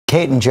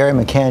Kate and Jerry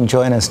McCann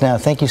join us now.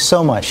 Thank you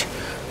so much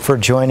for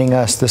joining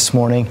us this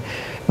morning.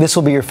 This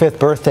will be your 5th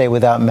birthday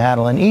without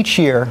Madeleine. Each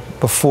year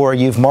before,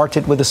 you've marked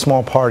it with a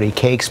small party,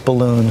 cakes,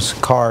 balloons,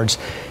 cards.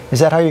 Is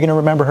that how you're going to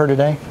remember her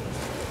today?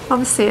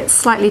 Obviously it's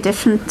slightly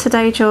different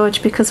today,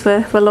 George, because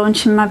we're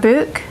launching my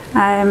book.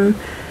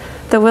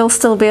 There will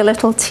still be a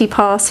little tea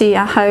party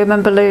at home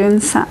and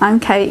balloons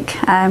and cake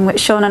with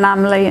Sean and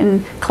Emily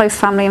and close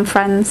family and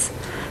friends.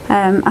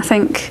 I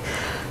think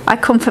I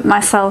comfort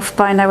myself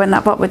by knowing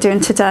that what we're doing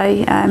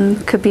today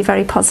could be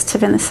very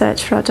positive in the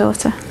search for our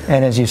daughter.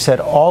 And as you said,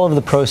 all of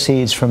the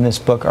proceeds from this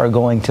book are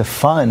going to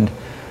fund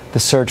the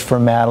search for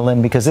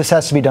Madeleine, because this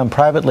has to be done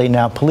privately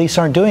now. Police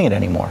aren't doing it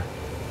anymore.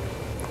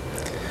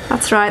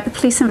 That's right. The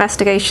police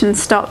investigation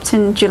stopped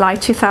in July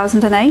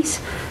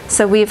 2008,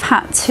 so we've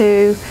had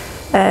to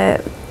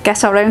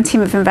get our own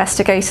team of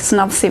investigators,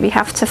 and obviously we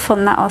have to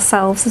fund that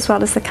ourselves as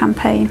well as the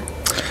campaign.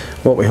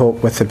 What we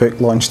hope with the book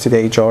launch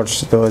today,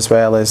 George, though, as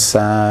well, is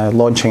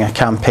launching a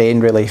campaign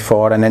really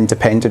for an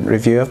independent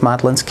review of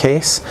Madeleine's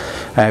case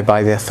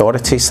by the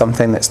authorities,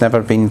 something that's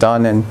never been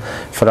done, and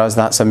for us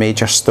that's a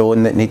major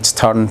stone that needs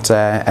turned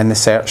in the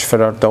search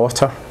for our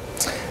daughter.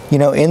 You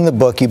know, in the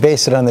book, you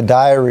base it on the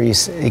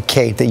diaries,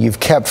 Kate, that you've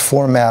kept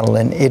for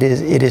Madeleine. It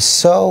is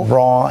so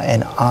raw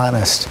and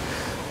honest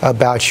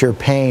about your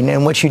pain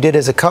and what you did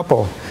as a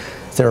couple.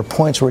 There are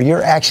points where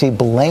you're actually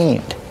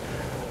blamed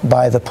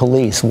by the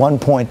police. One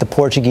point, the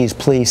Portuguese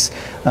police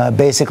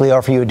basically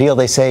offer you a deal.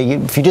 They say,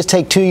 if you just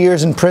take 2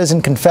 years in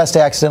prison, confess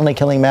to accidentally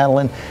killing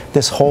Madeleine,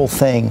 this whole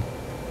thing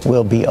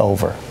will be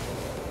over.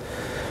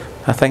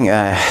 I think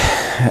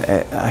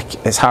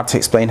it's hard to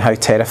explain how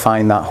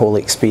terrifying that whole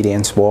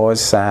experience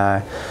was.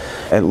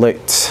 It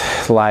looked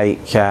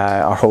like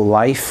our whole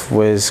life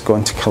was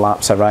going to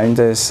collapse around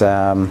us.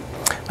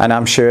 And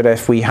I'm sure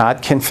if we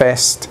had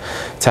confessed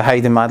to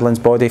hiding Madeleine's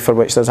body, for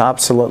which there's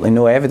absolutely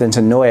no evidence,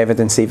 and no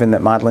evidence even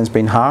that Madeleine's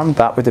been harmed,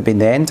 that would have been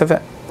the end of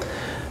it.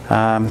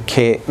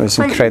 Kate was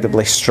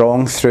incredibly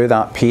strong through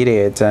that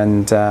period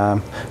and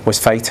was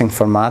fighting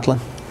for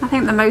Madeleine. I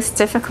think the most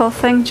difficult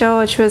thing,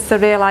 George, was the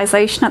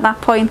realisation at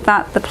that point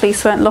that the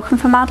police weren't looking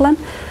for Madeleine,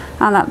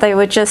 and that they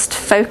were just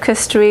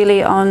focused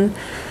really on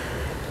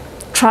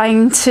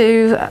trying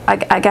to,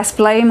 I guess,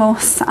 blame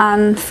us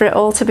and for it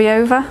all to be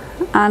over.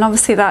 And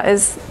obviously that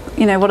is,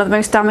 you know, one of the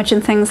most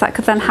damaging things that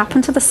could then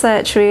happen to the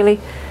search, really,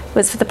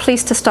 was for the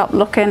police to stop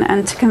looking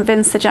and to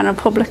convince the general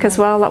public as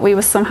well that we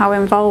were somehow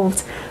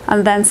involved,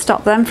 and then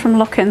stop them from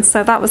looking.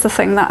 So that was the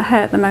thing that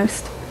hurt the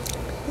most.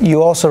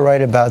 You also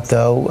write about,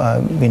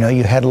 though, you know,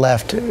 you had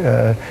left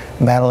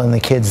Madeleine and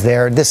the kids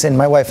there. This, and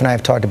my wife and I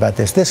have talked about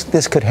this.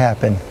 This could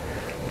happen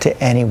to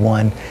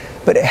anyone.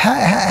 But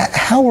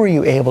how were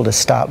you able to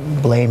stop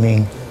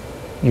blaming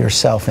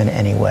yourself in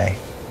any way?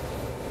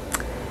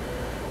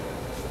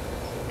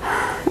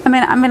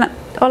 I mean,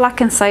 all I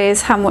can say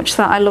is how much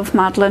that I love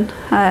Madeleine.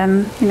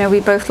 You know, we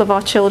both love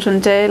our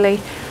children dearly,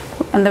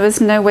 and there was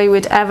no way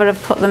we'd ever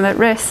have put them at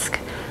risk.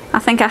 I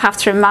think I have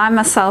to remind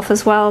myself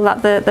as well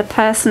that the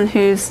person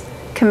who's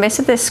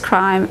committed this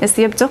crime is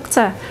the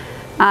abductor,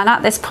 and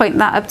at this point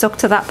that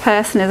abductor, that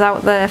person, is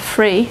out there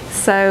free.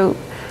 So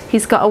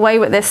he's got away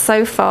with this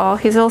so far.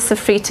 He's also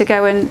free to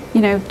go and,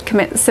 you know,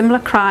 commit similar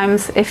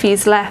crimes if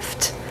he's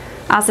left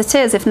as it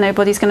is, if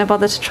nobody's going to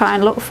bother to try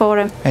and look for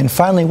him. And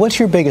finally, what's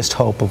your biggest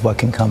hope of what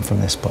can come from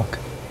this book?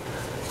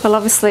 Well,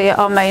 obviously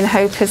our main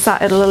hope is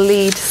that it'll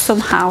lead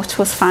somehow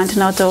to us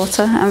finding our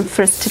daughter and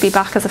for us to be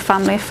back as a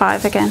family of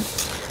 5 again.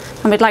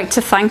 And we'd like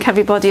to thank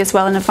everybody as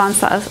well in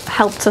advance that has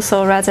helped us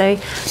already.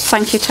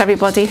 Thank you to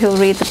everybody who'll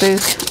read the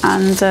book,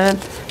 and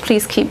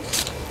please keep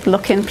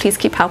looking, please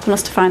keep helping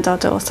us to find our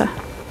daughter.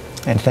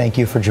 And thank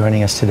you for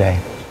joining us today.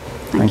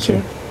 Thank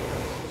you.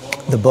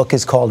 The book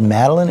is called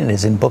Madeleine. It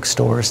is in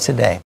bookstores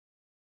today.